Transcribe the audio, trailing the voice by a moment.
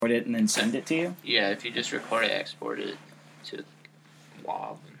it and then send it to you? Yeah, if you just record it, export it to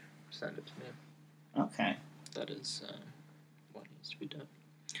WAV and send it to me. Okay. That is what needs to be done.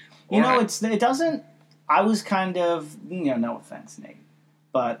 It doesn't. I was kind of, no offense, Nate,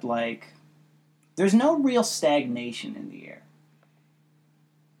 but like, there's no real stagnation in the air.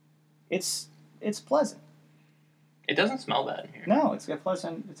 It's pleasant. It doesn't smell bad in here. No, it's a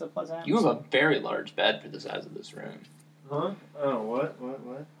pleasant atmosphere. You have a very large bed for the size of this room. Huh? Oh, what?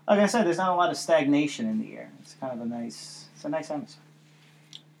 Like I said, there's not a lot of stagnation in the air. It's kind of a nice atmosphere.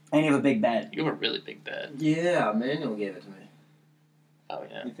 And you have a big bed. You have a really big bed. Yeah, Manuel gave it to me. Oh,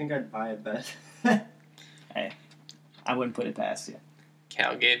 yeah. You think I'd buy a bed? Hey, I wouldn't put it past you.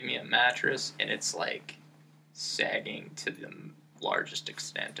 Cal gave me a mattress, and it's like sagging to the largest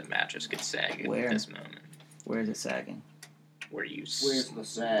extent a mattress could sag Where? at this moment. Where is it sagging? Where you Where's the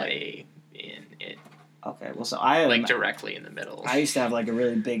sag? lay in it. Okay, well, so I Like directly in the middle. I used to have like a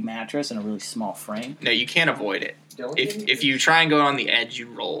really big mattress and a really small frame. No, you can't avoid it. Dylan If you try and go on the edge, you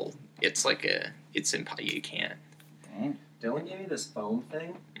roll. It's like you can't. Dang. Dylan gave me this foam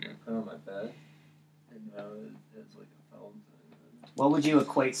thing Yeah. to put on my bed. And it's like a foam thing. What would you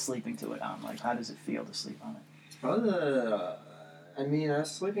equate sleeping to it on? Like, how does it feel to sleep on it? It's probably I was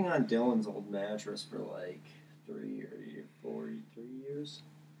sleeping on Dylan's old mattress for like 3 years.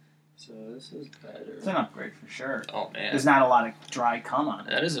 So this is better. It's an upgrade for sure. Oh, man. There's not a lot of dry cum on it.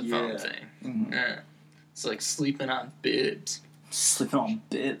 That is a foam Yeah. thing. Mm-hmm. Yeah. It's like sleeping on bibs. Sleeping on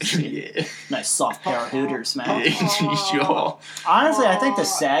bibs. Yeah. Nice soft pair of hooters, man. Sure. Honestly, I think the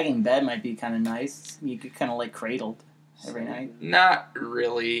sagging bed might be kind of nice. You could kind of like cradled every night. Not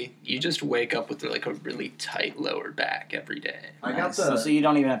really. You just wake up with like a really tight lower back every day. I got Nice. So you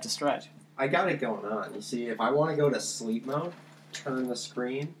don't even have to stretch. I got it going on. You see, if I want to go to sleep mode, turn the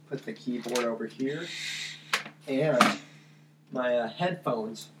screen, put the keyboard over here, and my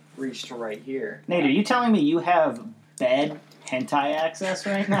headphones reach to right here. Nate, are you telling me you have bed hentai access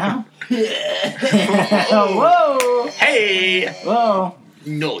right now? Whoa! Hey! Whoa!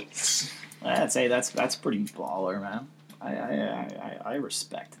 Nice. I'd say that's pretty baller, man. I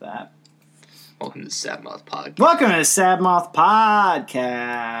respect that. Welcome to the Sad Mouth Podcast. Welcome to the Sad Moth Podcast.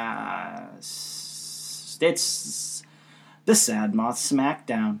 It's the Sad Moth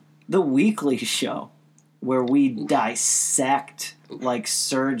Smackdown, the weekly show where we dissect like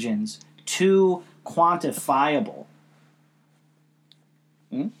surgeons two quantifiable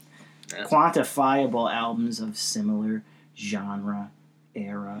albums of similar genre,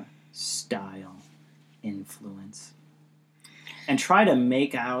 era, style, influence, and try to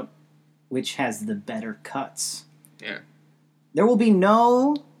make out which has the better cuts. Yeah. There will be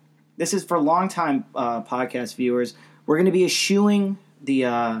this is for long-time podcast viewers, we're going to be eschewing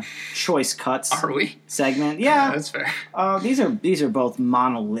the choice cuts Are we? segment. Yeah. That's fair. These are both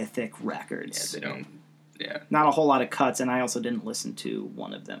monolithic records. Yeah, they don't. Yeah. Not a whole lot of cuts, and I also didn't listen to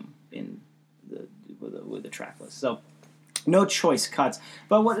one of them with the track list. So, no choice cuts.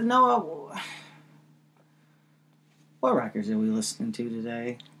 But what records are we listening to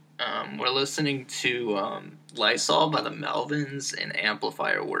today? We're listening to Lysol by the Melvins and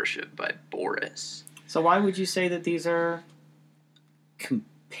Amplifier Worship by Boris. So why would you say that these are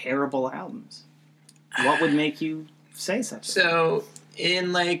comparable albums? What would make you say such a thing? So,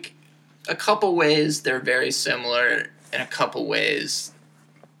 in like a couple ways, they're very similar. In a couple ways,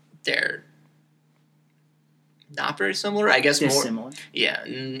 they're not very similar. I guess Dissimilar. Yeah,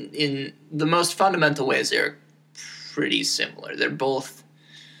 in the most fundamental ways, they're pretty similar. They're both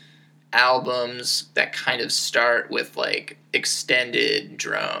albums that kind of start with like extended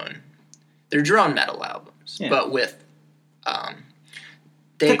drone. They're drone metal albums, Yeah. but with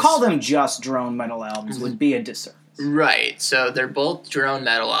To call them just drone metal albums would be a disservice. right. So they're both drone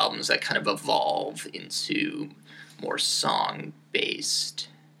metal albums that kind of evolve into more song-based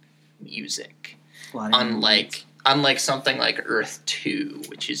music. Unlike something like Earth 2,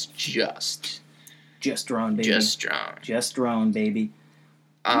 which is just drone, baby. Just drone, baby.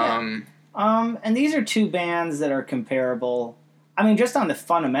 And these are two bands that are comparable. I mean, just on the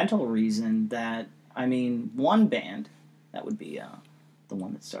fundamental reason that, one band, that would be the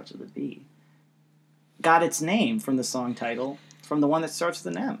one that starts with a B, got its name from the song title from the one that starts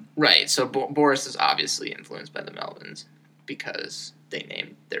with an M. Right, so Boris is obviously influenced by the Melvins because they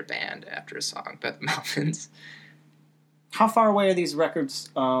named their band after a song by the Melvins. How far away are these records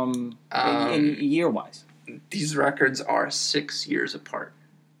in year-wise? These records are 6 years apart.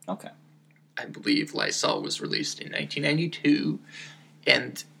 Okay. I believe Lysol was released in 1992,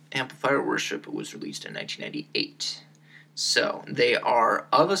 and Amplifier Worship was released in 1998. So they are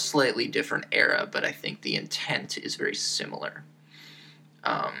of a slightly different era, but I think the intent is very similar.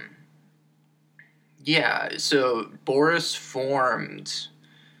 Yeah, so Boris formed,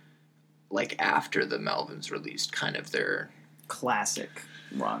 like, after the Melvins released kind of their... classic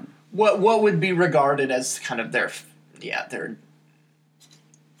run. What would be regarded as kind of their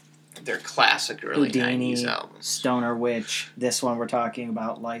classic early Houdini, 90s albums. Stoner Witch, this one we're talking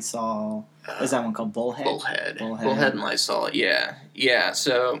about, Lysol. Is that one called Bullhead? Bullhead and Lysol, yeah. Yeah,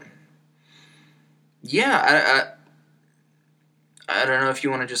 so... Yeah, I don't know if you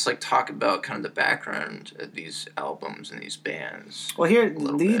want to just, like, talk about kind of the background of these albums and these bands. Well, here,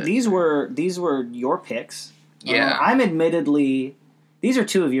 these were your picks. Yeah. I'm admittedly... These are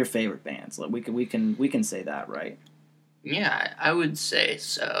two of your favorite bands. Like, we can say that, right? Yeah, I would say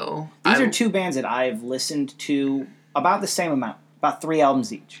so. These are two bands that I've listened to about the same amount, about 3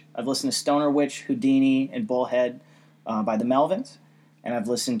 albums each. I've listened to Stoner Witch, Houdini, and Bullhead by the Melvins, and I've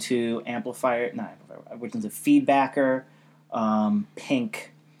listened to I've listened to Feedbacker,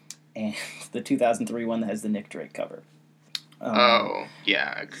 Pink, and the 2003 one that has the Nick Drake cover.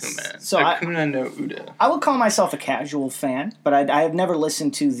 Akuma. So Akuma no Uda. I would call myself a casual fan, but I have never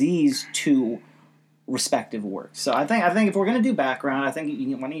listened to these two respective works. So I think if we're gonna do background, I think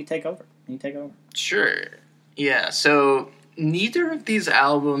why don't you take over? Sure. Yeah. So neither of these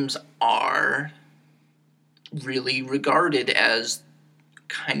albums are really regarded as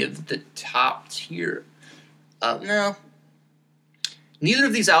kind of the top tier. No. Neither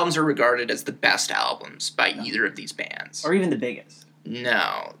of these albums are regarded as the best albums by either of these bands. Or even the biggest.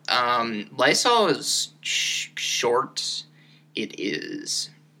 No. Lysol is short. It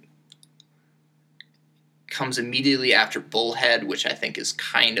comes immediately after Bullhead, which I think is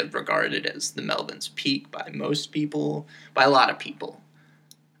kind of regarded as the Melvins' peak by most people, by a lot of people.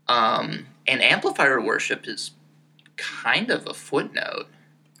 And Amplifier Worship is kind of a footnote.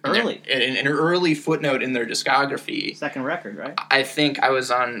 Early. An early footnote in their discography. Second record, right? I think I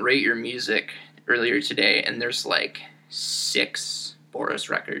was on Rate Your Music earlier today, and there's like 6 Boris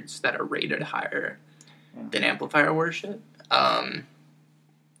records that are rated higher than Amplifier Worship.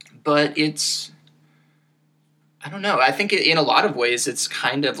 But it's... I don't know. I think in a lot of ways it's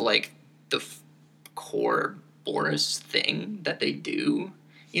kind of like the core Boris thing that they do.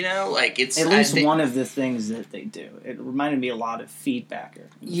 You know, like it's... At least one of the things that they do. It reminded me a lot of Feedbacker.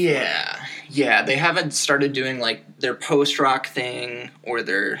 Yeah. Yeah, they haven't started doing, like, their post-rock thing or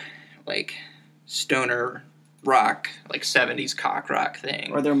their, like, stoner rock, like, 70s cock rock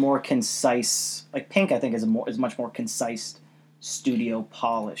thing. Or they're more concise... Like, Pink, I think, is much more concise,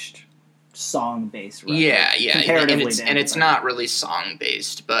 studio-polished, song-based record. Yeah. And it's not really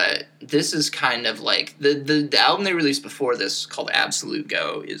song-based, but this is kind of like... The album they released before this, called Absolute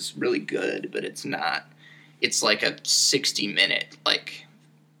Go, is really good, but it's not... It's like a 60-minute, like,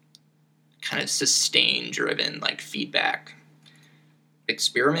 kind of sustained-driven, like, feedback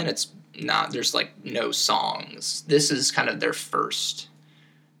experiment. It's not... There's, like, no songs. This is kind of their first,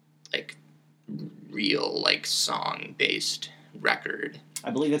 like, real, like, song-based record. I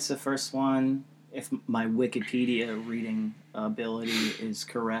believe it's the first one, if my Wikipedia reading ability is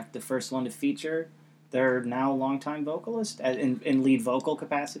correct, the first one to feature their now longtime vocalist, in lead vocal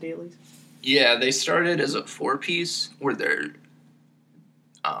capacity at least. Yeah, they started as a 4-piece where there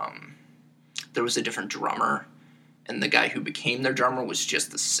was a different drummer, and the guy who became their drummer was just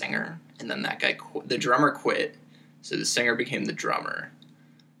the singer, and then that guy the drummer quit, so the singer became the drummer,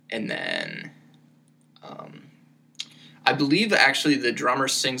 and then... I believe, actually, the drummer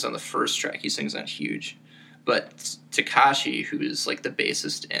sings on the first track. He sings on Huge. But Takashi, who is, like, the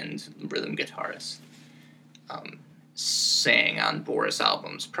bassist and rhythm guitarist, sang on Boris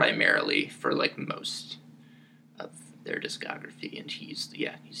albums primarily for, like, most of their discography. And he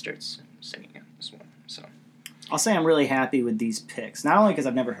starts singing on this one. So I'll say I'm really happy with these picks. Not only because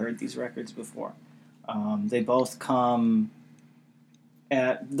I've never heard these records before. They both come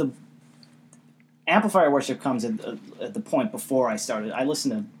at the... Amplifier Worship comes at the point before I started. I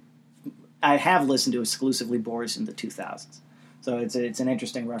have listened to exclusively Boris in the 2000s, so it's an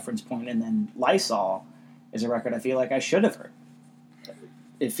interesting reference point. And then Lysol is a record I feel like I should have heard.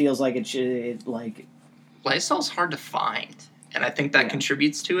 It feels like it should Lysol's hard to find, and I think that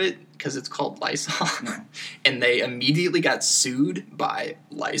contributes to it because it's called Lysol, and they immediately got sued by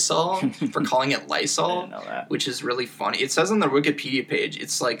Lysol for calling it Lysol, I didn't know that. Which is really funny. It says on their Wikipedia page,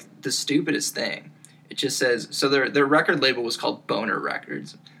 it's like the stupidest thing. It just says, so their record label was called Boner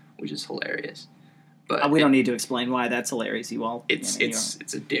Records, which is hilarious. But we don't need to explain why that's hilarious. You all, it's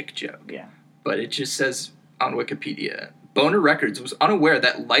a dick joke. Yeah. But it just says on Wikipedia, Boner Records was unaware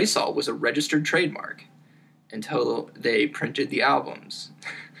that Lysol was a registered trademark until they printed the albums.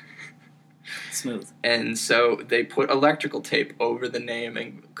 Smooth. And so they put electrical tape over the name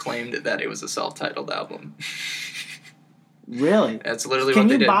and claimed that it was a self-titled album. Really? That's literally what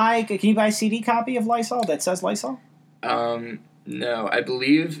they did. Can you buy a CD copy of Lysol that says Lysol? No, I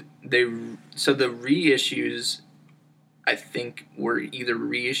believe the reissues, I think, were either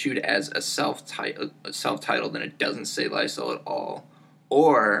reissued as a self-titled and it doesn't say Lysol at all,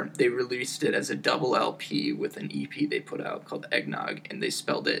 or they released it as a double LP with an EP they put out called Eggnog, and they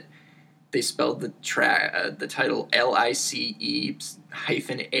spelled the title LICE-ALL,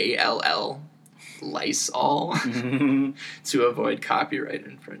 Lysol, to avoid copyright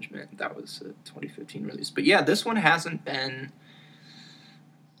infringement. That was a 2015 release. But yeah, this one hasn't been,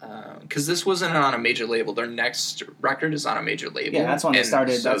 because this wasn't on a major label. Their next record is on a major label. Yeah, that's when they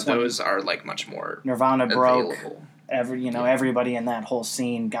started. So those are like much more Nirvana available. Broke. Everybody in that whole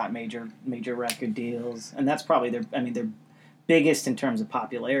scene got major record deals, and that's probably their biggest in terms of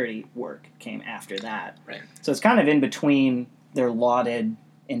popularity work came after that. Right. So it's kind of in between their lauded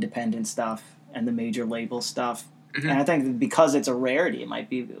independent stuff and the major label stuff. Mm-hmm. And I think because it's a rarity, it might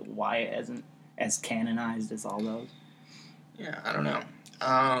be why it isn't as canonized as all those. Yeah, I don't know.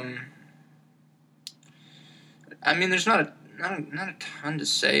 There's not a ton to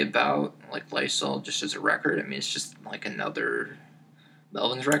say about like Lysol just as a record. I mean, it's just like another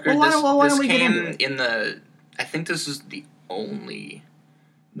Melvins record. This came in the. I think this is the only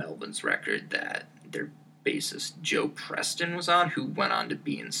Melvins record that their bassist Joe Preston was on, who went on to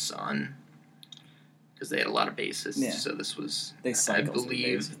be in Sun, because they had a lot of bassists. Yeah. So this was, I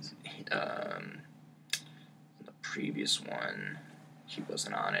believe, the previous one he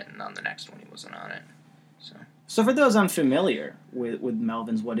wasn't on it, and on the next one he wasn't on it. So for those unfamiliar with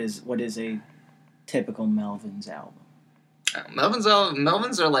Melvins, what is a typical Melvins album?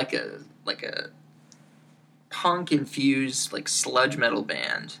 Melvins are like a punk infused like sludge metal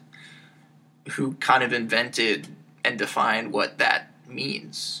band who kind of invented and defined what that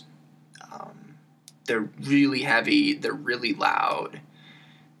means. They're really heavy. They're really loud.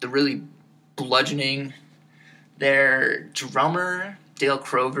 They're really bludgeoning. Their drummer, Dale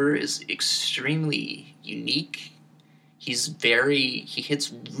Crover, is extremely unique. He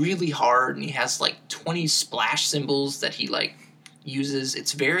hits really hard, and he has like 20 splash cymbals that he like uses.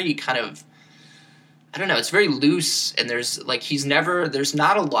 It's very kind of, I don't know, it's very loose, and there's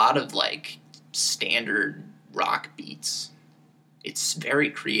not a lot of like standard rock beats. It's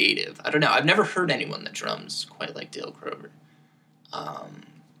very creative. I don't know. I've never heard anyone that drums quite like Dale Crover.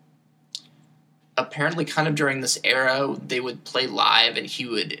 Apparently kind of during this era, they would play live, and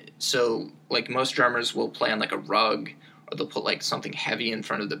like most drummers will play on like a rug, or they'll put like something heavy in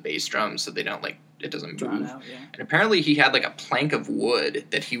front of the bass drum so they don't it doesn't move. Out, yeah. And apparently he had like a plank of wood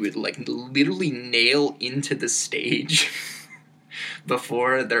that he would like literally nail into the stage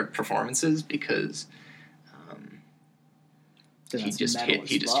before their performances, because he just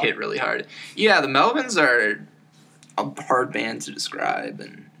hit really hard. Yeah, the Melvins are a hard band to describe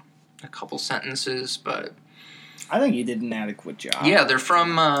in a couple sentences, but I think you did an adequate job. Yeah, they're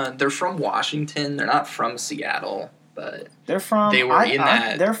from Washington. They're not from Seattle, but they're from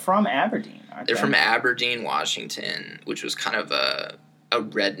Aberdeen. They're from Aberdeen, Washington, which was kind of a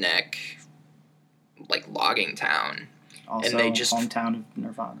redneck like logging town. Also, and they just hometown of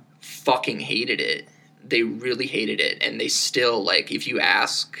Nirvana. Fucking hated it. They really hated it, and they still like if you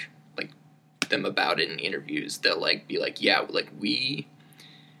ask like them about it in interviews, they'll like be like, yeah, like we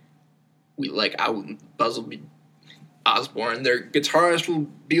like Buzz will be Osborne, their guitarist will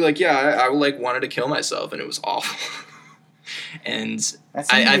be like, yeah, I like wanted to kill myself, and it was awful. And I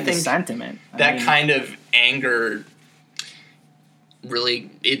think the sentiment. Kind of anger really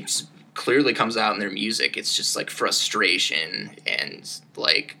clearly comes out in their music. It's just like frustration and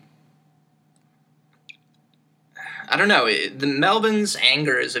like, I don't know. The Melvins'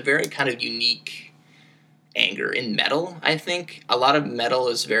 anger is a very kind of unique anger in metal, I think. A lot of metal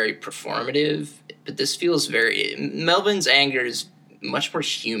is very performative, but this feels Melvins' anger is much more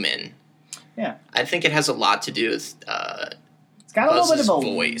human. Yeah. I think it has a lot to do with it's got a little bit of a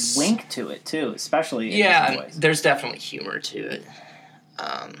voice. Wink to it, too, especially in his voice. There's definitely humor to it.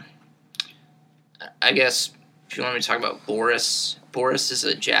 I guess if you want me to talk about Boris is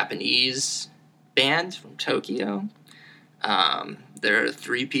a Japanese band from Tokyo. They're a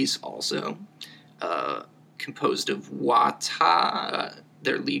three-piece also, composed of Wata,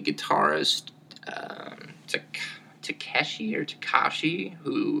 their lead guitarist, Takashi,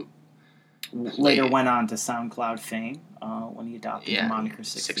 who later went on to SoundCloud fame when he adopted the moniker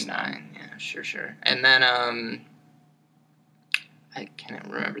 6ix9ine. Yeah, sure. And then I can't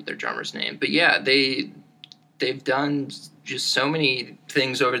remember their drummer's name, but yeah, they they've done just so many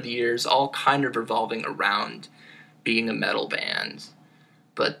things over the years, all kind of revolving around being a metal band.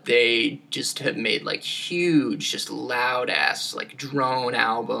 But they just have made, like, huge, just loud-ass, like, drone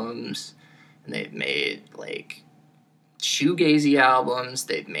albums. And they've made, like, shoegazy albums.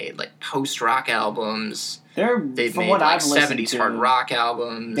 They've made, like, post-rock albums. They've made, like, 70s hard rock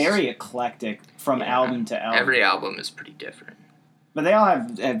albums. Very eclectic from album to album. Every album is pretty different. But they all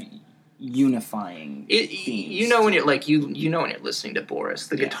have unifying themes. You know when you're, like, you know when you're listening to Boris.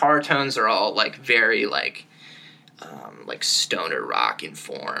 The guitar tones are all, like, very, like stoner rock in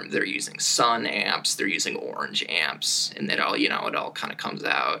form. They're using Sun amps, they're using Orange amps, and it all kind of comes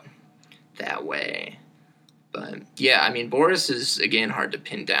out that way. But yeah, I mean, Boris is, again, hard to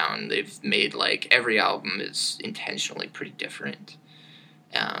pin down. They've made, like, every album is intentionally pretty different.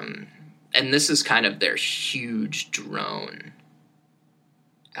 And this is kind of their huge drone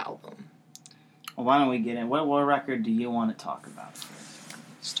album. Well, why don't we get in? What record do you want to talk about?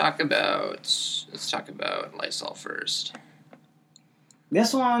 Let's talk about Lysol first.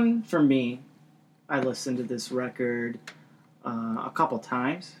 This one, for me, I listened to this record a couple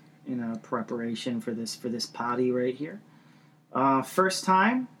times in preparation for this potty right here. First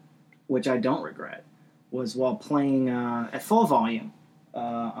time, which I don't regret, was while playing at full volume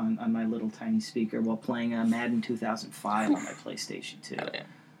on my little tiny speaker while playing Madden 2005 on my PlayStation 2. Oh, yeah.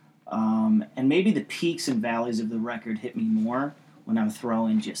 And maybe the peaks and valleys of the record hit me more when I'm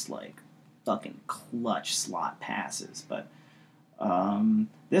throwing just, like, fucking clutch slot passes. But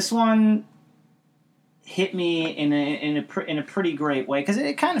this one hit me in a pretty great way, because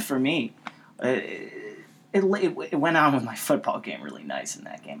it kind of, for me, it went on with my football game really nice in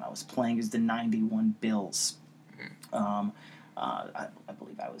that game. I was playing as the 91 Bills. I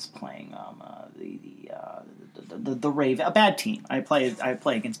believe I was playing the Ravens, a bad team. I play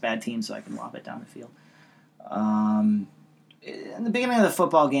against bad teams so I can lob it down the field. In the beginning of the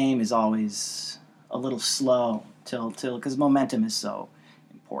football game is always a little slow till because momentum is so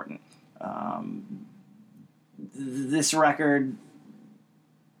important. This record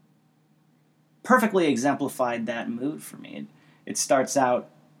perfectly exemplified that mood for me. It starts out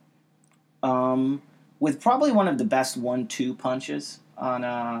with probably one of the best 1-2 punches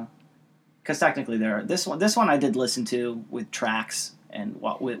on, because technically this one I did listen to with tracks, and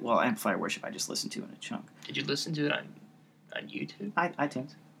Amplifier Worship I just listened to in a chunk. Did you listen to it on YouTube?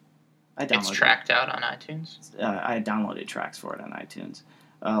 iTunes. I downloaded. It's tracked out on iTunes. I downloaded tracks for it on iTunes.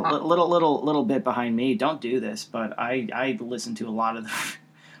 Little bit behind me. Don't do this, but I listened to a lot of the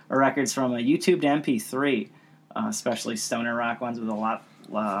records from a YouTube to MP3, especially stoner rock ones with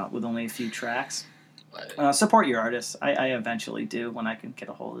only a few tracks. Support your artists. I eventually do when I can get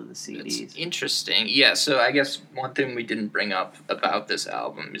a hold of the CDs. It's interesting. Yeah, so I guess one thing we didn't bring up about this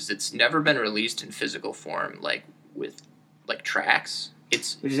album is it's never been released in physical form, like with like tracks.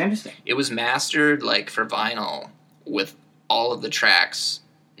 Which is interesting. It was mastered like for vinyl with all of the tracks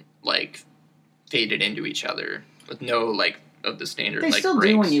like faded into each other with no like of the standard. They still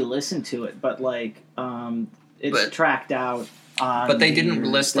breaks. Do when you listen to it, but like it's tracked out. But they didn't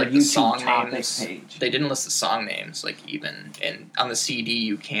list like the YouTube song names. Page. They didn't list the song names, like even, and on the CD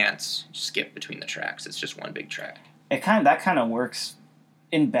you can't skip between the tracks. It's just one big track. That kind of works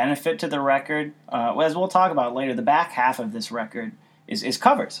in benefit to the record. As we'll talk about later, the back half of this record is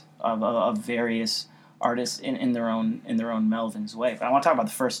covers of various artists in their own Melvin's way. But I want to talk about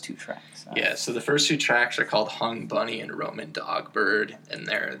the first two tracks. Yeah, so the first two tracks are called Hung Bunny and Roman Dogbird, and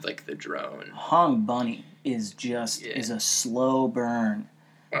they're like the drone. Hung Bunny is just is a slow burn.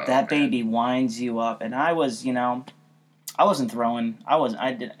 That baby winds you up, and I wasn't throwing.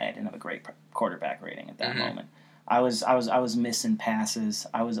 I didn't have a great quarterback rating at that moment. I was missing passes.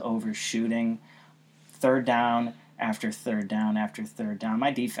 I was overshooting. Third down after third down after third down.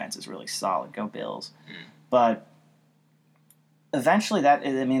 My defense is really solid. Go Bills. But eventually, they're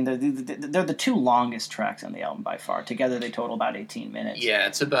the two longest tracks on the album by far. Together, they total about 18 minutes. Yeah,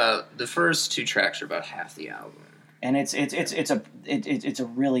 it's about the first two tracks are about half the album. And it's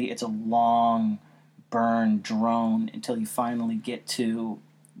a long burn drone until you finally get to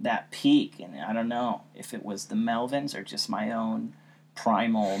that peak. And I don't know if it was the Melvins or just my own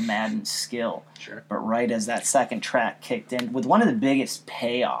primal Madden skill. Sure. But right as that second track kicked in, with one of the biggest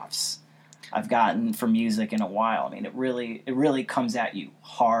payoffs I've gotten for music in a while. I mean, it really comes at you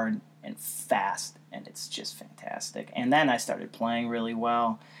hard and fast, and it's just fantastic. And then I started playing really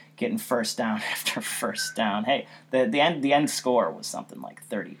well, getting first down after first down. Hey, the end score was something like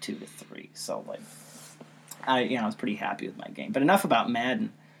 32-3. So like, I was pretty happy with my game. But enough about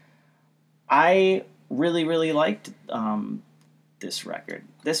Madden. I really liked this record.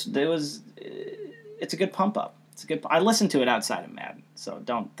 It it's a good pump up. It's a good. I listen to it outside of Madden, so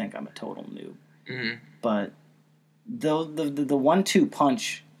don't think I'm a total noob. Mm-hmm. But the 1-2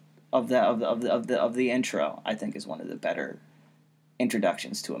 punch of the intro, I think, is one of the better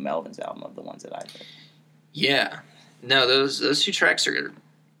introductions to a Melvins album of the ones that I've heard. Yeah, no, those 2 tracks are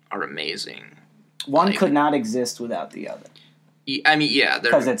amazing. One could not exist without the other. I mean, yeah,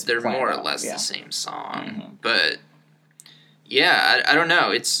 they're more or less the same song, mm-hmm. But yeah, I don't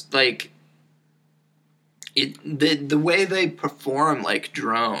know. It's like the way they perform like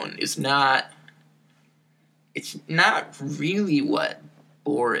Drone is not. It's not really what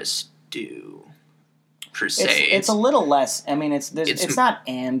Boris do per se. It's a little less. I mean, it's not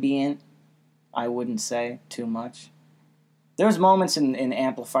ambient. I wouldn't say too much. There's moments in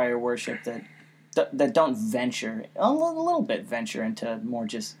Amplifier Worship that don't venture a little bit into more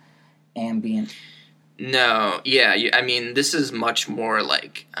just ambient. No, yeah, I mean, this is much more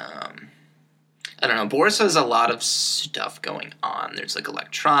like I don't know. Boris has a lot of stuff going on. There's like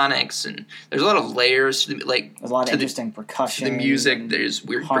electronics and there's a lot of layers to there's a lot of interesting percussion. To the music, there's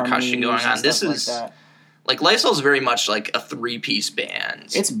weird percussion going on. This is like Lysol's very much like a 3-piece band.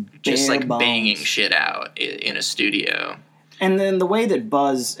 It's just like banging shit out in a studio. And then the way that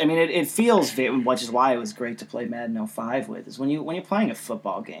Buzz, I mean, it feels, which is why it was great to play Madden 05 with, is when you're playing a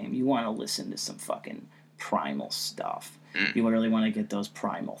football game, you want to listen to some fucking primal stuff. You really want to get those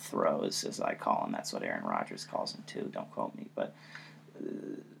primal throws, as I call them. That's what Aaron Rodgers calls them too. Don't quote me, but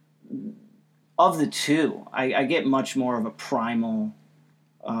of the two, I get much more of a primal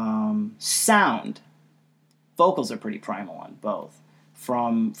sound. Vocals are pretty primal on both.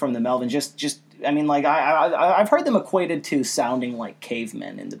 From the Melvin, just I mean, like I've heard them equated to sounding like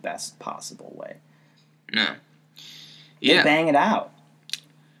cavemen in the best possible way. No, yeah, they bang it out.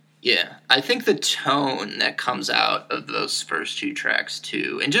 Yeah, I think the tone that comes out of those first 2 tracks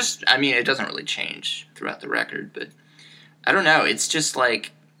too, and just, I mean, it doesn't really change throughout the record, but I don't know, it's just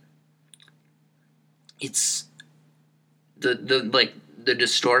like, it's the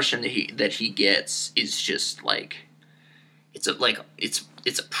distortion that he gets is just like, it's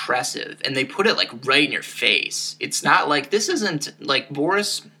oppressive, and they put it like right in your face. It's not like, this isn't, like,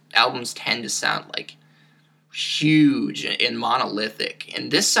 Boris albums tend to sound like huge and monolithic,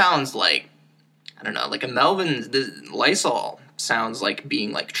 and this sounds like, I don't know, like a Melvin. Lysol sounds like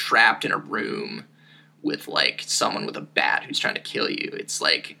being like trapped in a room with like someone with a bat who's trying to kill you. It's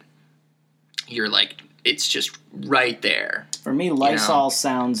like you're like, it's just right there. For me, Lysol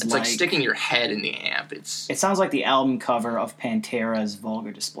sounds like sticking your head in the amp. It sounds like the album cover of Pantera's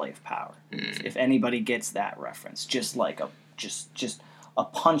Vulgar Display of Power. If anybody gets that reference, just like just a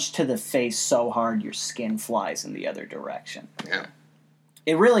punch to the face so hard your skin flies in the other direction. Yeah.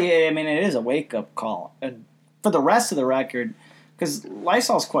 It really, I mean, it is a wake-up call. And for the rest of the record, because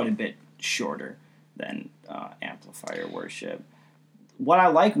Lysol's quite a bit shorter than Amplifier Worship. What I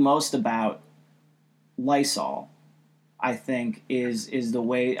like most about Lysol, I think, is the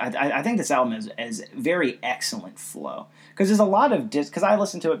way... I think this album is very excellent flow. Because there's a lot of... Because I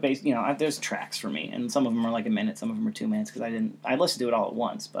listen to it based... You know, there's tracks for me, and some of them are like a minute, some of them are 2 minutes, because I listened to it all at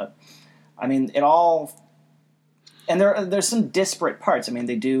once. But, I mean, it all... And there's some disparate parts. I mean,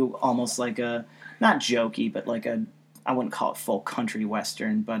 they do almost like a... Not jokey, but like a... I wouldn't call it full country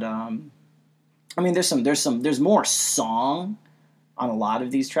western, but... I mean, there's more song on a lot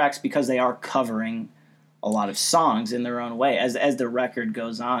of these tracks because they are covering a lot of songs in their own way. As the record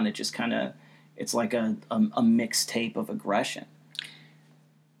goes on, it just kind of... It's like a mixtape of aggression.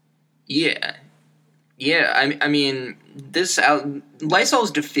 Yeah. Yeah, I mean, Lysol is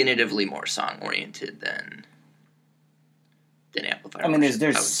definitively more song-oriented than Amplifier. I mean,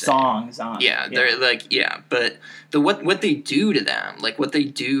 there's songs on it. Yeah, they're like, yeah, but what they do to them, like what they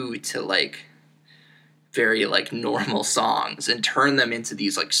do to like very like normal songs and turn them into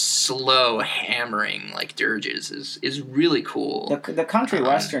these like slow hammering like dirges is really cool. The country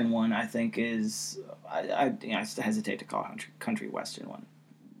western one, I think, is I hesitate to call it country western one.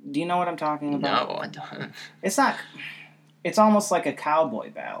 Do you know what I'm talking about? No, I don't. It's not. It's almost like a cowboy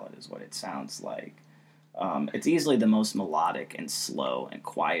ballad, is what it sounds like. It's easily the most melodic and slow and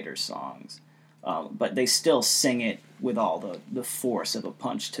quieter songs, but they still sing it with all the force of a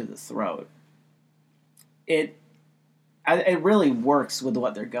punch to the throat. It really works with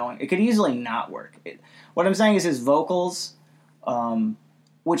what they're going. It could easily not work. What I'm saying is his vocals,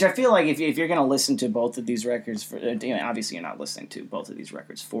 which I feel like if you're going to listen to both of these records, obviously you're not listening to both of these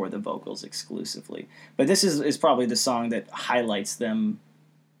records for the vocals exclusively, but this is probably the song that highlights them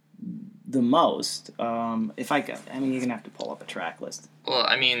the most. You're gonna have to pull up a track list. Well,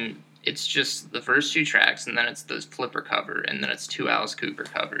 I mean, it's just the first 2 tracks, and then it's the Flipper cover, and then it's 2 Alice Cooper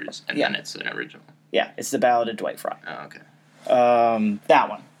covers, and then it's an original. Yeah, it's the Ballad of Dwight Fry. Oh, okay. That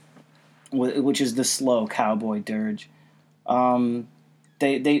one, which is the slow cowboy dirge.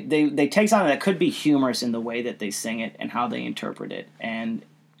 They take something that could be humorous in the way that they sing it and how they interpret it, and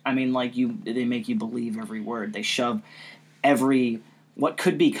I mean, they make you believe every word. They shove every what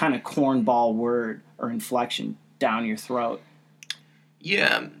could be kind of cornball word or inflection down your throat.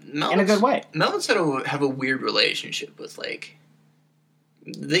 Yeah, in a good way. Melvins have a weird relationship with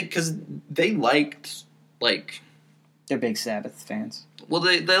because they liked they're big Sabbath fans. Well,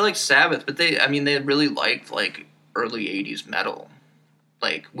 they like Sabbath, but they really liked early '80s metal,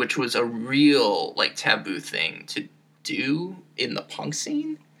 which was a real taboo thing to do in the punk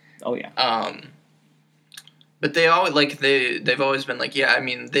scene. Oh yeah. But they always they've always been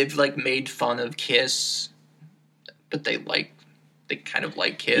they've made fun of Kiss, but they kind of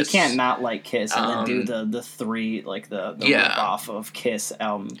like Kiss. You can't not like Kiss and then do the three the rip-off of Kiss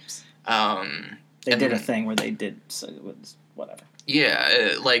albums. They did a thing where they did whatever.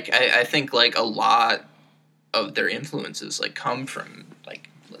 Yeah, I think a lot of their influences come from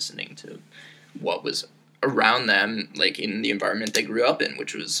listening to what was around them in the environment they grew up in,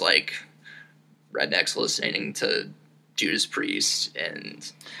 which was rednecks listening to Judas Priest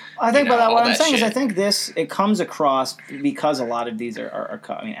and I think, but what I'm saying is I think it comes across because a lot of these are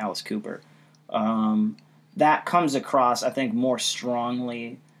Alice Cooper, that comes across I think more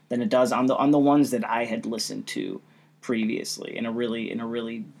strongly than it does on the ones that I had listened to previously in a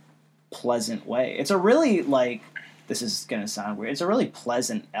really pleasant way. It's a really this is gonna sound weird. It's a really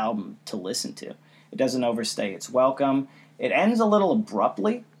pleasant album to listen to. It doesn't overstay its welcome. It ends a little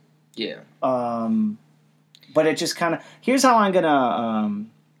abruptly. Yeah. But it just kind of... Here's how I'm going to...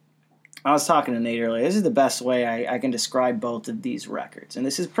 I was talking to Nate earlier. This is the best way I can describe both of these records. And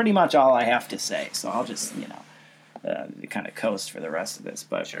this is pretty much all I have to say. So I'll just, kind of coast for the rest of this.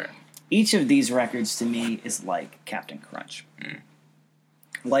 But sure. Each of these records to me is like Captain Crunch. Mm.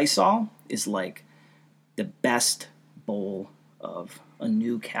 Lysol is like the best bowl of a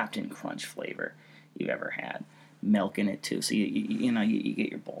new Captain Crunch flavor you've ever had. Milk in it too. So you get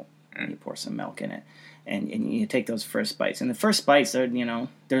your bowl and you pour some milk in it. And you take those first bites. And the first bites, they're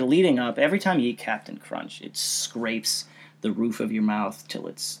leading up. Every time you eat Captain Crunch, it scrapes the roof of your mouth till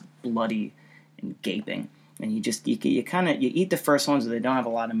it's bloody and gaping. And you eat the first ones where they don't have a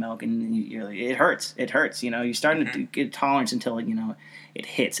lot of milk, and it hurts. It hurts. You're starting to get tolerance until it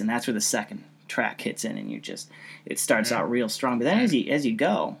hits, and that's where the second track hits in, and it starts out real strong. But then as you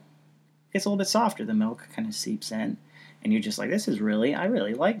go, it gets a little bit softer. The milk kind of seeps in, and you're just like, I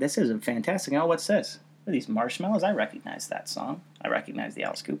really like this. Is a fantastic. What's this? What are these marshmallows? I recognize that song. I recognize the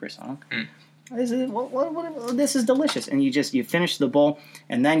Alice Cooper song. This is delicious. And you finish the bowl,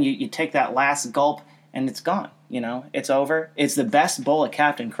 and then you take that last gulp, and it's gone. It's over. It's the best bowl of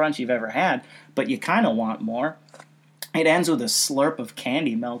Captain Crunch you've ever had, but you kind of want more. It ends with a slurp of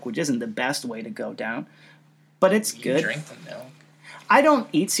candy milk, which isn't the best way to go down, but it's good. You drink the milk. I don't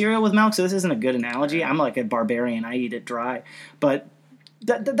eat cereal with milk, so this isn't a good analogy. I'm like a barbarian. I eat it dry. But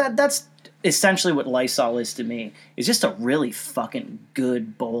that's essentially what Lysol is to me. It's just a really fucking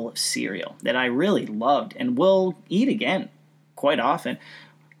good bowl of cereal that I really loved and will eat again quite often.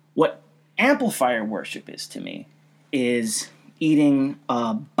 What Amplifier Worship is to me is eating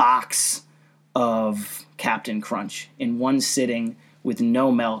a box of Captain Crunch in one sitting with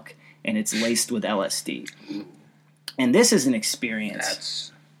no milk, and it's laced with LSD. And this is an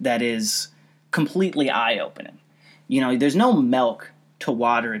experience that is completely eye-opening. There's no milk to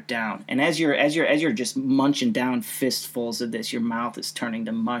water it down, and as you're just munching down fistfuls of this, your mouth is turning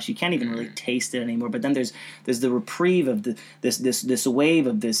to mush. You can't even really taste it anymore. But then there's the reprieve of this wave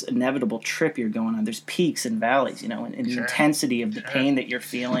of this inevitable trip you're going on. There's peaks and valleys, and the intensity of the pain that you're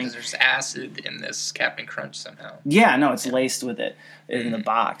feeling. Because there's acid in this Captain Crunch somehow. Yeah, no, it's laced with it in the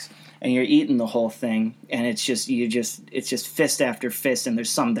box. And you're eating the whole thing, and it's just fist after fist, and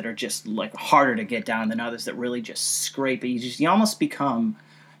there's some that are just harder to get down than others that really just scrape it. You almost become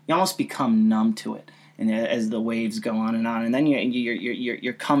numb to it, and as the waves go on, and then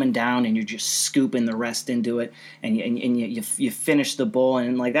you're coming down, and you're just scooping the rest into it, and you finish the bowl,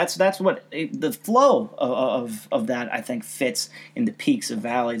 and that's what the flow of that I think fits in the peaks of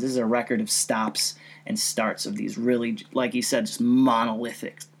valleys. This is a record of stops and starts of these really, like you said, just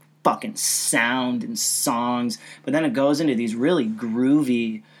monolithic fucking sound and songs, but then it goes into these really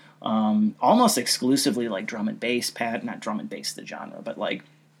groovy, almost exclusively drum and bass not drum and bass the genre, but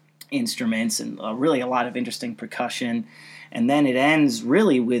instruments and really a lot of interesting percussion, and then it ends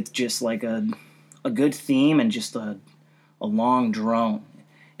really with just a good theme and just a long drone,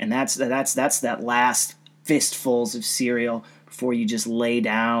 and that's that last fistfuls of cereal before you just lay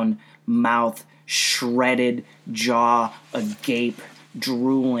down, mouth shredded, jaw agape,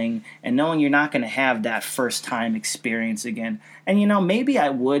 drooling, and knowing you're not going to have that first time experience again. And maybe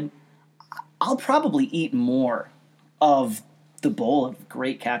I'll probably eat more of the bowl of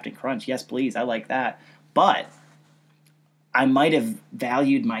great Captain Crunch. Yes, please. I like that. But I might have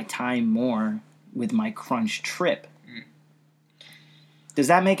valued my time more with my Crunch trip. Does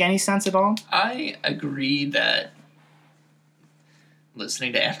that make any sense at all? I agree that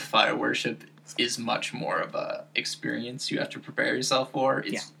listening to Amplifier Worship is much more of a experience you have to prepare yourself for.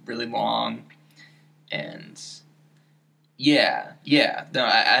 It's really long. And yeah. No,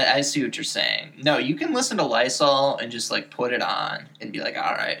 I see what you're saying. No, you can listen to Lysol and just put it on and be like,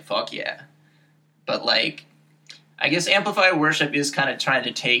 all right, fuck yeah. But I guess Amplifier Worship is kind of trying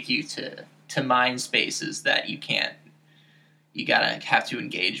to take you to mind spaces that you gotta have to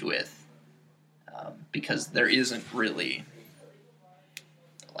engage with, because there isn't really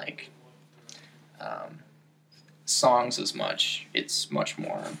songs as much. It's much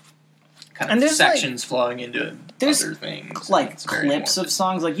more kind of sections flowing into other things. Clips of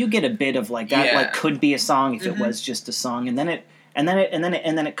songs. You get a bit of that. Could be a song if it was just a song, and then it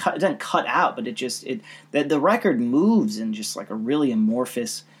doesn't cut out, but the record moves in just a really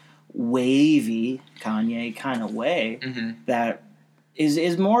amorphous, wavy Kanye kind of way that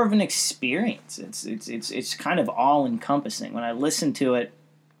is more of an experience. It's kind of all encompassing. When I listen to it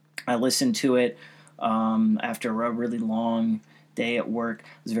after a really long day at work. I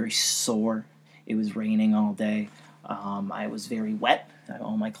was very sore. It was raining all day. I was very wet.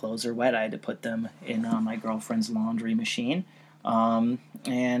 All my clothes are wet. I had to put them in my girlfriend's laundry machine. And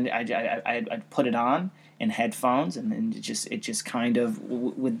I put it on in headphones, and then it just kind of,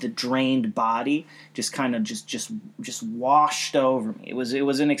 with the drained body, just kind of just washed over me. It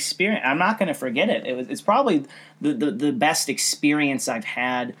was an experience. I'm not going to forget it. It's probably the best experience I've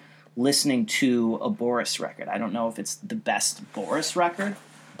had listening to a Boris record. I don't know if it's the best Boris record,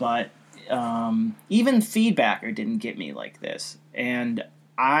 but even Feedbacker didn't get me like this, and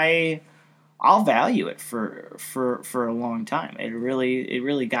I'll value it for a long time. It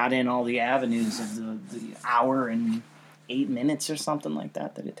really got in all the avenues of the hour and 8 minutes or something like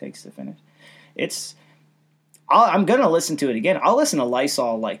that it takes to finish. I'm gonna listen to it again. I'll listen to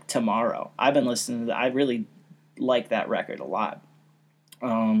Lysol tomorrow. I've been listening to I really like that record a lot.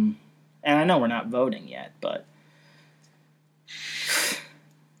 And I know we're not voting yet, but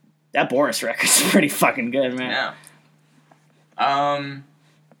that Boris record's pretty fucking good, man. Yeah.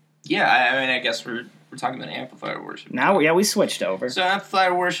 Yeah, I mean, I guess we're talking about Amplifier Worship. Now, we switched over. So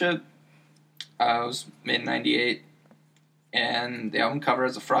Amplifier Worship was made in 98, and the album cover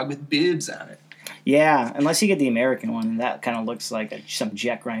has a frog with boobs on it. Yeah, unless you get the American one, and that kind of looks like some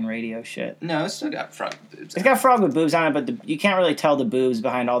Jet Grind Radio shit. No, it's still got frog with boobs. It's got frog with boobs on it, but you can't really tell the boobs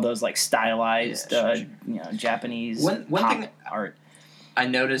behind all those stylized, Japanese one thing art. I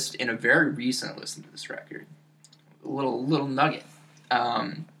noticed in a very recent listen to this record, a little nugget.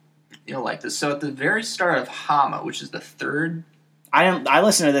 This. So at the very start of Hama, which is the third, I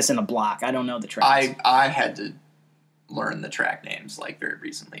listened to this in a block. I don't know the tracks. I had to learn the track names very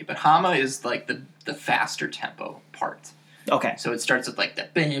recently, but Hama is the faster tempo part. Okay. So it starts with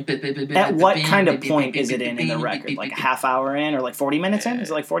the. At what kind of point is it in the record? A half hour in, or 40 minutes in?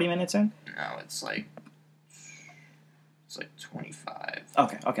 Is it 40 minutes in? No, it's 25.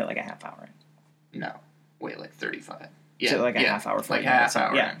 Okay, a half hour in. No, wait, 35. Yeah, so a half hour, 40 minutes. Half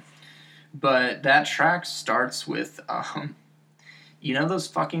hour. Yeah. In. But that track starts with, those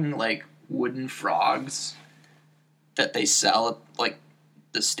fucking wooden frogs that they sell at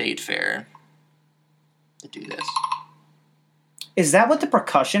the state fair to do this. Is that what the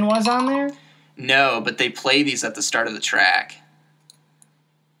percussion was on there? No, but they play these at the start of the track.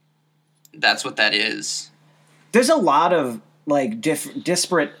 That's what that is. There's a lot of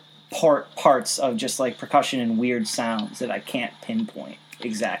disparate parts of just percussion and weird sounds that I can't pinpoint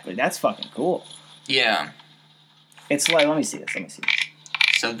exactly. That's fucking cool. Yeah. It's let me see this.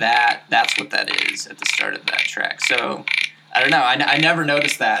 So that's what that is at the start of that track. So I don't know. I never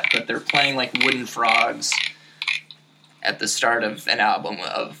noticed that, but they're playing wooden frogs at the start of an album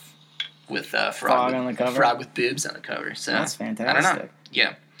with frog on the cover, frog with boobs on the cover. So that's fantastic. I don't know.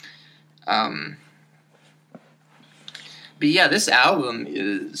 Yeah. But yeah, this album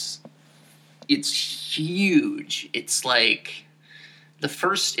it's huge. It's it's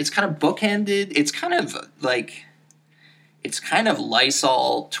kind of bookended. It's kind of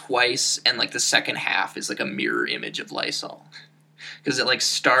Lysol twice, and the second half is a mirror image of Lysol. Because it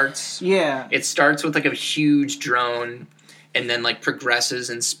starts. Yeah. It starts with a huge drone, and then progresses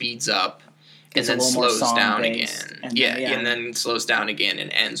and speeds up, and then slows down again. And then slows down again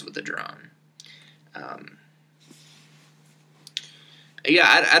and ends with a drone.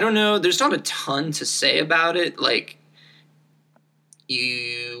 Yeah, I don't know. There's not a ton to say about it. Like,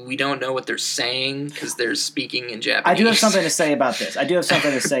 we don't know what they're saying because they're speaking in Japanese. I do have something to say about this.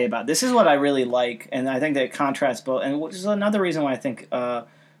 This is what I really like, and I think that it contrasts both. And which is another reason why I think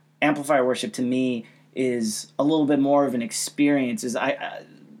Amplifier Worship to me is a little bit more of an experience. Is a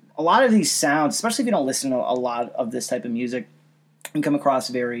lot of these sounds, especially if you don't listen to a lot of this type of music, can come across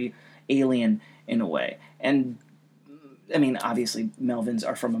very alien in a way. And I mean, obviously, Melvins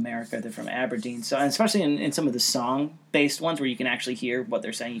are from America. They're from Aberdeen. So, and especially in some of the song-based ones where you can actually hear what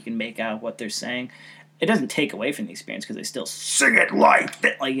they're saying, you can make out what they're saying. It doesn't take away from the experience because they still sing it like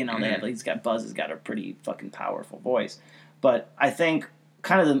that. Like, they have, Buzz has got a pretty fucking powerful voice. But I think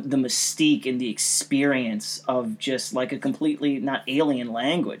kind of the mystique and the experience of just like a completely, not alien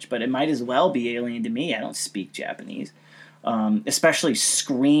language, but it might as well be alien to me. I don't speak Japanese. Especially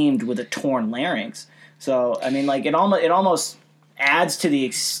screamed with a torn larynx. So I mean, like it almost adds to the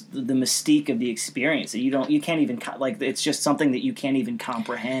mystique of the experience. You can't even it's just something that you can't even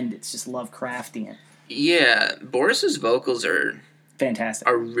comprehend. It's just Lovecraftian. Yeah, Boris's vocals are fantastic.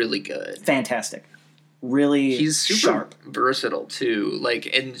 Are really good. Fantastic. Really, he's super sharp, versatile too. Like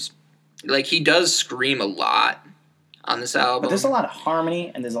he does scream a lot on this album. But there's a lot of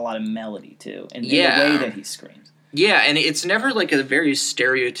harmony and there's a lot of melody too, in the way that he screams. Yeah, and it's never like a very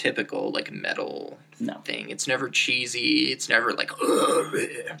stereotypical like metal thing. It's never cheesy. It's never like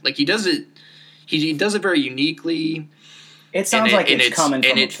he does it. He does it very uniquely. It sounds like it's coming from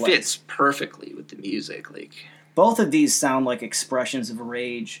a place. And it fits perfectly with the music. Like both of these sound like expressions of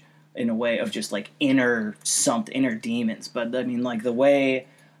rage in a way of just like inner demons. But I mean, like the way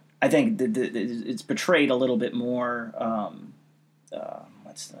I think it's portrayed a little bit more.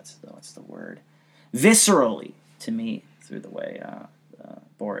 What's the word? Viscerally. To me, through the way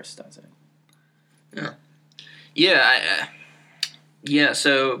Boris does it. Yeah.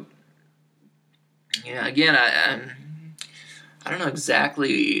 So, again, I don't know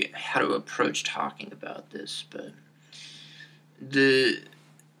exactly how to approach talking about this, but the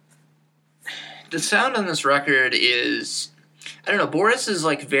sound on this record is, I don't know. Boris is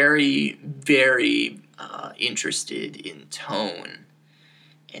like very, very interested in tone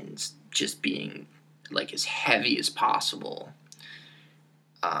and just being like as heavy as possible.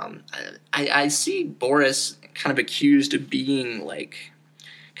 I see Boris kind of accused of being like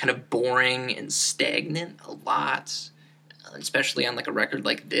kind of boring and stagnant a lot, especially on like a record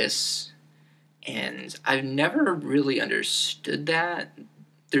like this. And I've never really understood that.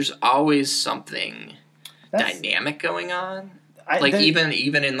 There's always something dynamic going on.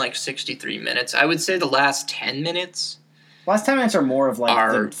 Even in like 63 minutes, I would say the last 10 minutes. Last 10 minutes are more of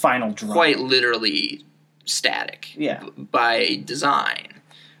like the final drum. Quite literally static by design.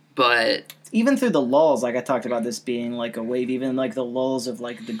 But even through the lulls, like I talked about this being like a wave, even like the lulls of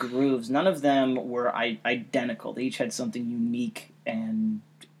like the grooves, none of them were identical. They each had something unique and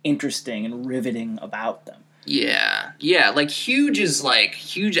interesting and riveting about them. Yeah. Like Huge is like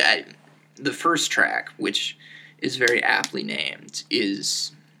Huge at the first track, which is very aptly named,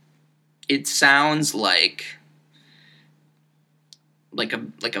 it sounds like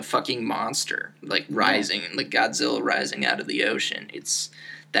a fucking monster, like rising, like Godzilla rising out of the ocean.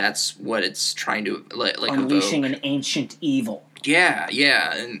 That's what it's trying to like unleashing evoke. An ancient evil. Yeah,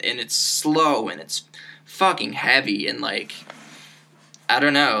 and it's slow and it's fucking heavy and like I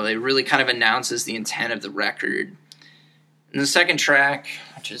don't know. It really kind of announces the intent of the record. And the second track,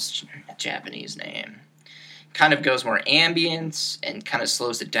 which is a Japanese name, kind of goes more ambient and kind of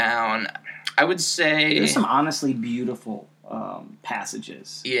slows it down. I would say there's some honestly beautiful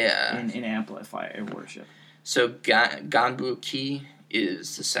passages in Amplifier Worship. So Ganbuki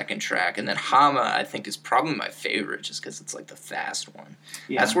is the second track, and then Hama I think is probably my favorite just because it's like the fast one.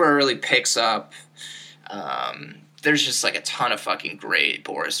 That's where it really picks up. There's just like a ton of fucking great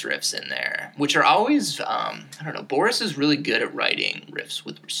Boris riffs in there, which are always I don't know, Boris is really good at writing riffs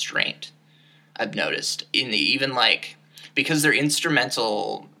with restraint, I've noticed, even like because they're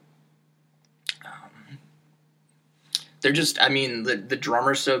instrumental. They're just, I mean, the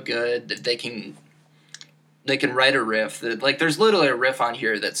drummer's so good that they can write a riff that, like, there's literally a riff on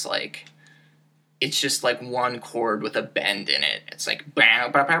here that's like, it's just like one chord with a bend in it. It's like,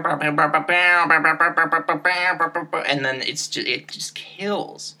 and then it just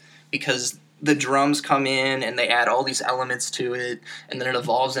kills because the drums come in and they add all these elements to it, and then it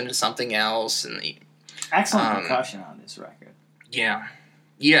evolves into something else. And excellent percussion on this record. Yeah,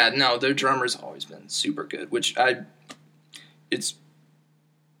 no, their drummer's always been super good, which it's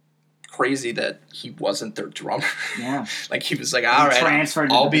crazy that he wasn't their drummer. Yeah. Like, he was like, all right,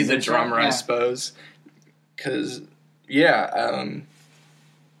 I'll be the drummer, I suppose. Because, yeah.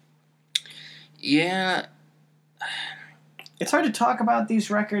 It's hard to talk about these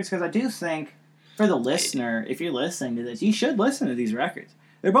records because I do think, for the listener, if you're listening to this, you should listen to these records.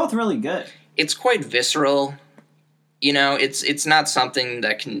 They're both really good. It's quite visceral. You know, it's not something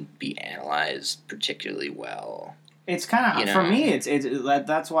that can be analyzed particularly well. It's kind of, for me,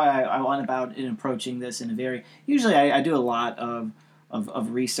 that's why I went about in approaching this in a very, usually I do a lot of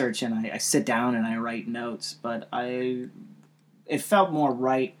research and I sit down and I write notes, but it felt more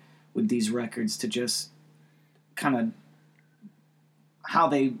right with these records to just kind of how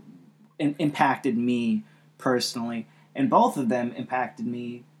they impacted me personally, and both of them impacted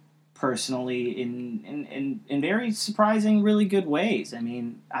me personally in very surprising, really good ways. I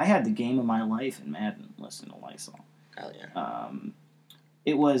mean, I had the game of my life in Madden listening to Lysol. Hell yeah.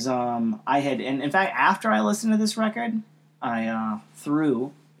 It was, I had, and in fact, after I listened to this record, I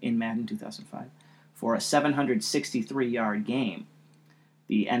threw in Madden 2005 for a 763-yard game.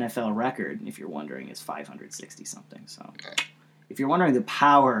 The NFL record, if you're wondering, is 560-something. So, if you're wondering the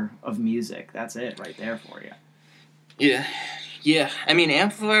power of music, that's it right there for you. Yeah. Yeah, I mean,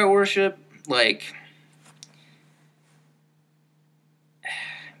 Amplifier Worship, like,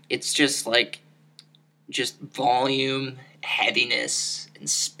 it's just, like, just volume, heaviness, and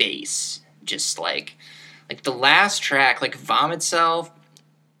space. Just, like the last track, like, Vomit Self,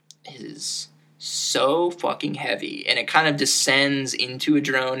 is so fucking heavy, and it kind of descends into a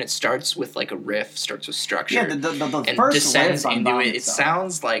drone. It starts with, like, a riff, starts with structure. Yeah, the and first descends riff on into Vomit it. It Self.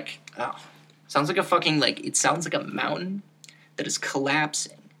 sounds like, sounds like a fucking, like, it sounds like a mountain that is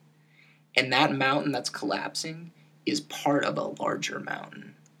collapsing, and that mountain that's collapsing is part of a larger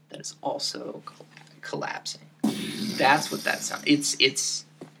mountain that is also collapsing. That's what that sounds.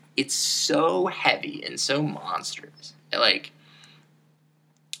 It's so heavy and so monstrous. Like,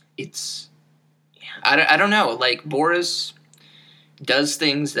 it's, I don't know. Like, Boris does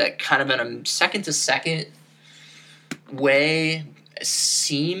things that kind of in a second to second way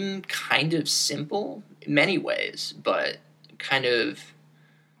seem kind of simple in many ways, but kind of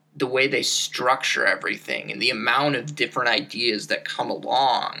the way they structure everything and the amount of different ideas that come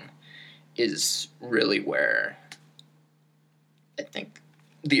along is really where I think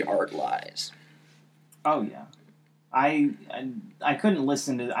the art lies. Oh yeah, I couldn't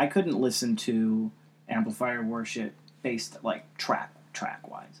listen to Amplifier Worship based like track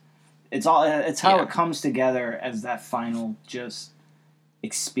wise. It's how it comes together as that final just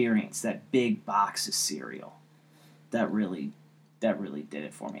experience, that big box of cereal. That really did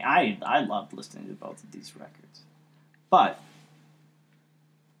it for me. I loved listening to both of these records. But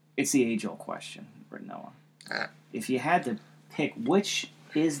it's the age-old question, Noah. If you had to pick which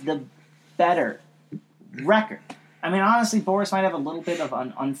is the better record, I mean, honestly, Boris might have a little bit of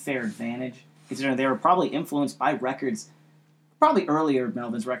an unfair advantage, considering they were probably influenced by records, probably earlier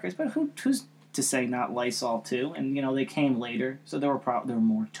Melvin's records, but who's to say not Lysol too? And, you know, they came later, so there were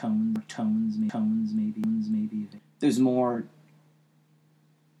more tones maybe. There's more.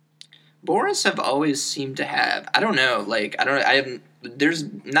 Boris have always seemed to have, there's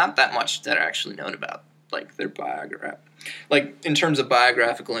not that much that are actually known about, like, their biography. Like, in terms of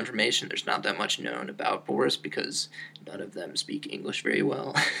biographical information, there's not that much known about Boris because none of them speak English very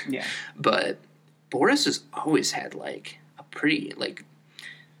well. Yeah. But Boris has always had, like, a pretty, like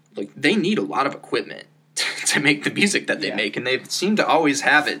they need a lot of equipment to make the music that they make, and they seem to always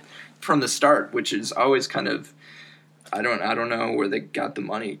have it from the start, which is always kind of, I don't know where they got the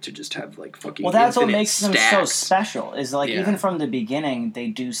money to just have, like, fucking. Well, that's what makes them so special. Is like even from the beginning, they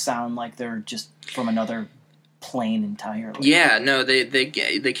do sound like they're just from another plane entirely. Yeah, no, they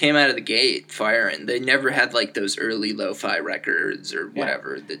came out of the gate firing. They never had, like, those early lo-fi records or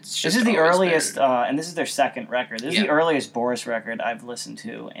whatever. That's just this is the earliest, and this is their second record. This is the earliest Boris record I've listened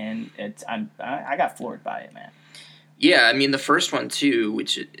to, and I got floored by it, man. Yeah, I mean, the first one too,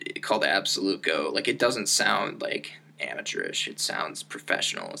 which called Absolute Go, like, it doesn't sound like amateurish. It sounds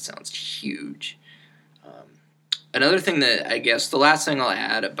professional. It sounds huge. Another thing that I guess the last thing I'll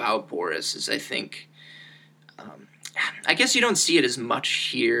add about Boris is I think. I guess you don't see it as much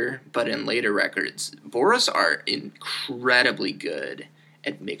here, but in later records, Boris are incredibly good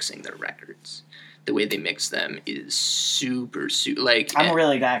at mixing their records. The way they mix them is super, like. I'm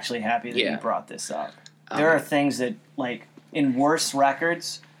really actually happy that you brought this up. There are things that, like, in worse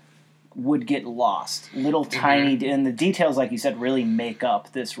records would get lost. Little tiny, and the details, like you said, really make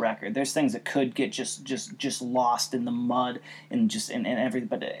up this record. There's things that could get just lost in the mud and just and everything,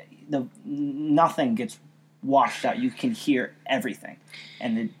 but nothing gets washed out. You can hear everything,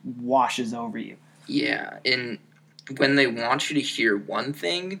 and it washes over you. Yeah, and when they want you to hear one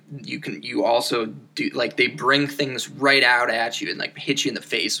thing, you also do, like, they bring things right out at you and, like, hit you in the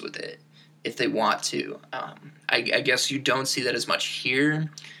face with it if they want to. I guess you don't see that as much here.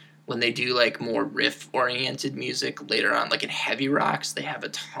 When they do, like, more riff-oriented music later on, like in heavy rocks, they have a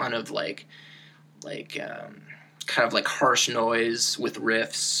ton of, kind of, like, harsh noise with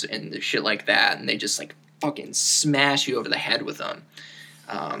riffs and shit like that, and they just, like, fucking smash you over the head with them.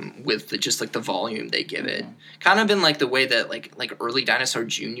 With just like the volume they give it, kind of in like the way that like early Dinosaur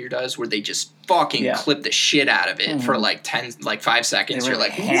Jr. does, where they just fucking clip the shit out of it for like 5 seconds. They really You're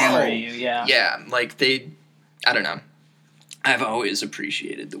like, hammer whoa, you, like I don't know. I've always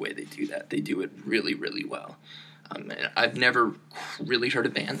appreciated the way they do that. They do it really, really well. And I've never really heard a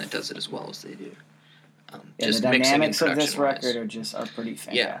band that does it as well as they do. Just the dynamics of this record are pretty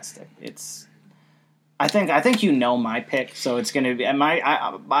fantastic. Yeah. I think you know my pick, so it's going to be I'm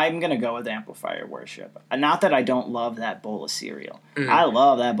going to go with Amplifier Worship. Not that I don't love that bowl of cereal. I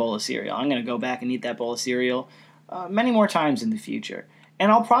love that bowl of cereal. I'm going to go back and eat that bowl of cereal many more times in the future.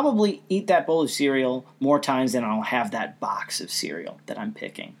 And I'll probably eat that bowl of cereal more times than I'll have that box of cereal that I'm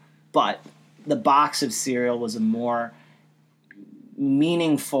picking. But the box of cereal was a more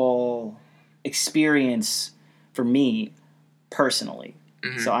meaningful experience for me personally.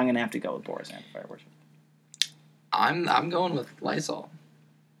 So I'm going to have to go with Boris Amplifier Worship. I'm going with Lysol.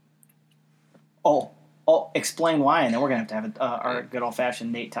 Oh, explain why, and then we're going to have our good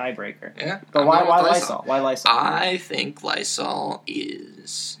old-fashioned Nate tiebreaker. Yeah. But why Lysol? Why Lysol? I think Lysol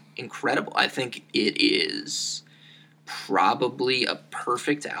is incredible. I think it is probably a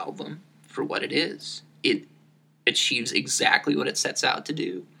perfect album for what it is. It achieves exactly what it sets out to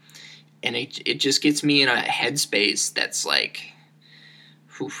do. And it just gets me in a headspace that's like,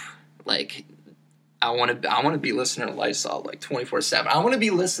 I want to be listening to Lysol like 24/7. I want to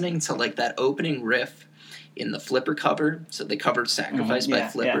be listening to like that opening riff in the Flipper cover. So they covered "Sacrifice" by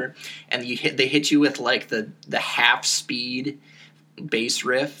Flipper, and they hit you with like the half speed bass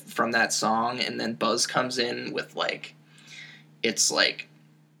riff from that song, and then Buzz comes in with like it's like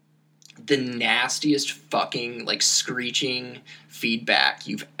the nastiest fucking like screeching feedback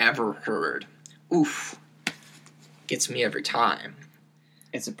you've ever heard. Oof, gets me every time.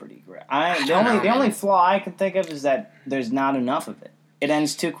 It's a pretty great. The only flaw I can think of is that there's not enough of it. It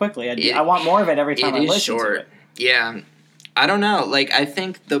ends too quickly. I want more of it every time I listen to it. Yeah, I don't know. Like I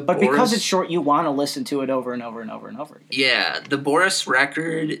think but because it's short, you want to listen to it over and over and over and over again. Yeah, the Boris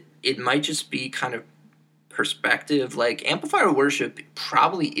record, it might just be kind of perspective. Like Amplifier Worship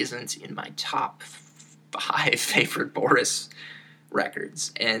probably isn't in my top 5 favorite Boris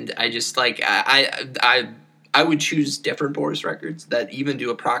records, and I just like I would choose different Boris records that even do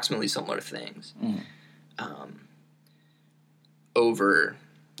approximately similar things over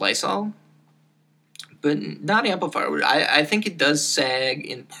Lysol, but not Amplifier. I think it does sag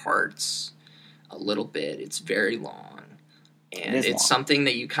in parts a little bit. It's very long, and it's something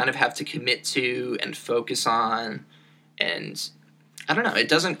that you kind of have to commit to and focus on, and I don't know, it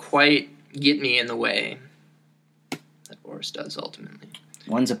doesn't quite get me in the way that Boris does ultimately.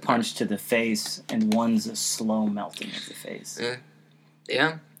 One's a punch to the face, and one's a slow melting of the face.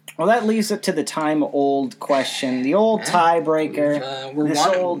 Yeah. Well, that leaves it to the time-old question, the old tiebreaker. We're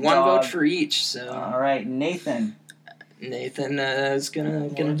one vote for each. So. All right, Nathan. Nathan is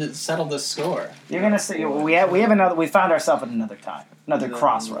gonna settle the score. You're gonna say we have another. We found ourselves at another tie, another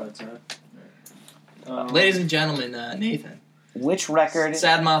crossroads. Ladies and gentlemen, Nathan. Which record?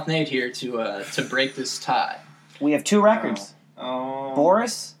 Sad Moth Nate here to break this tie. We have 2 records.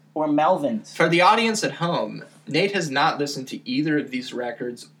 Boris or Melvins? For the audience at home, Nate has not listened to either of these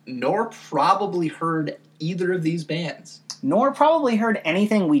records, nor probably heard either of these bands. Nor probably heard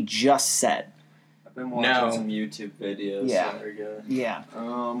anything we just said. I've been watching some YouTube videos. Yeah. So there we go. Yeah.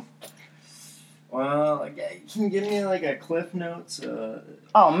 Well, can you give me like a Cliff Notes?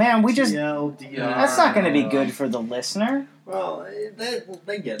 Oh man, we just TLDR, that's not going to be good for the listener. Well,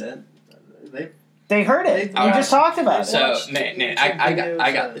 they get it. They heard it. We just talked about it. So, Nate,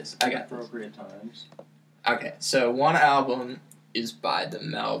 I got this. Appropriate times. Okay, so one album is by the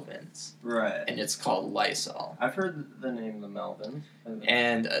Melvins. Right. And it's called Lysol. I've heard the name the Melvins.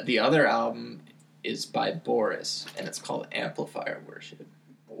 And the other album is by Boris, and it's called Amplifier Worship.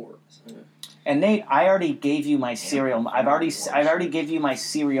 Boris. And Nate, I already gave you my cereal. I've already gave you my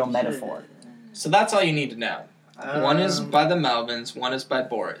cereal metaphor. So that's all you need to know. One is by the Melvins, one is by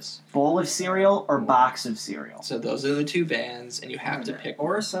Boris. Bowl of cereal or box of cereal? So those are the 2 bands, and you have to pick.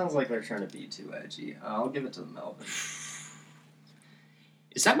 Boris sounds like they're trying to be too edgy. I'll give it to the Melvins.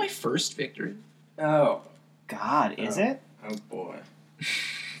 Is that my first victory? Oh. God, is it? Oh boy.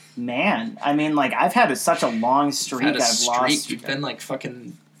 Man, I mean, like, I've had such a long streak. I've lost. You've been like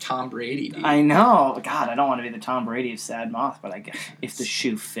fucking Tom Brady, dude. I know. God, I don't want to be the Tom Brady of Sad Moth, but I guess if the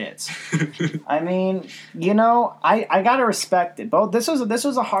shoe fits. I mean, you know, I gotta respect it. Both this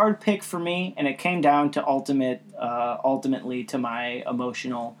was a hard pick for me, and it came down to ultimately to my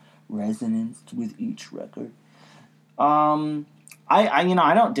emotional resonance with each record. I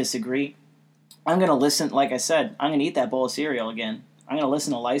don't disagree. I'm gonna listen. Like I said, I'm gonna eat that bowl of cereal again. I'm going to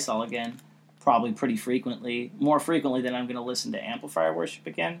listen to Lysol again, probably pretty frequently, more frequently than I'm going to listen to Amplifier Worship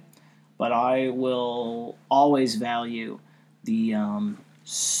again. But I will always value the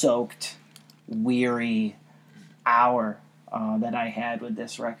soaked, weary hour that I had with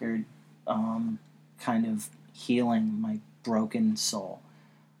this record, kind of healing my broken soul.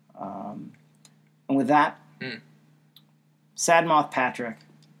 And with that, Sad Moth Patrick,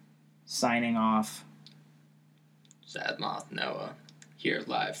 signing off. Sad Moth Noah. Here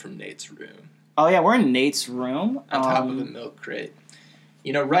live from Nate's room. Oh yeah, we're in Nate's room. On top of a milk crate.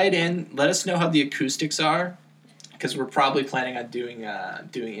 You know, write in, let us know how the acoustics are, because we're probably planning on doing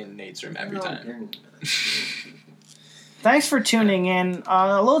it in Nate's room every time. Thanks for tuning in.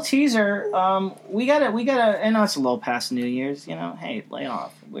 A little teaser. We gotta. I know it's a little past New Year's. You know, hey, lay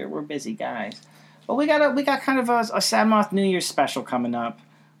off. We're busy guys, but we got kind of a Sad Moth New Year's special coming up.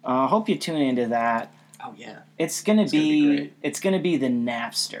 Hope you tune into that. Oh yeah, it's gonna be the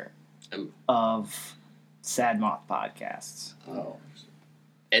Napster of Sad Moth podcasts. Oh,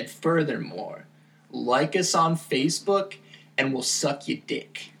 and furthermore, like us on Facebook, and we'll suck your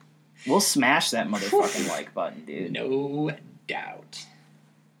dick. We'll smash that motherfucking like button, dude. No doubt.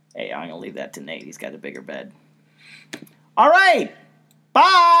 Hey, I'm gonna leave that to Nate. He's got a bigger bed. All right,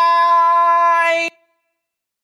 bye.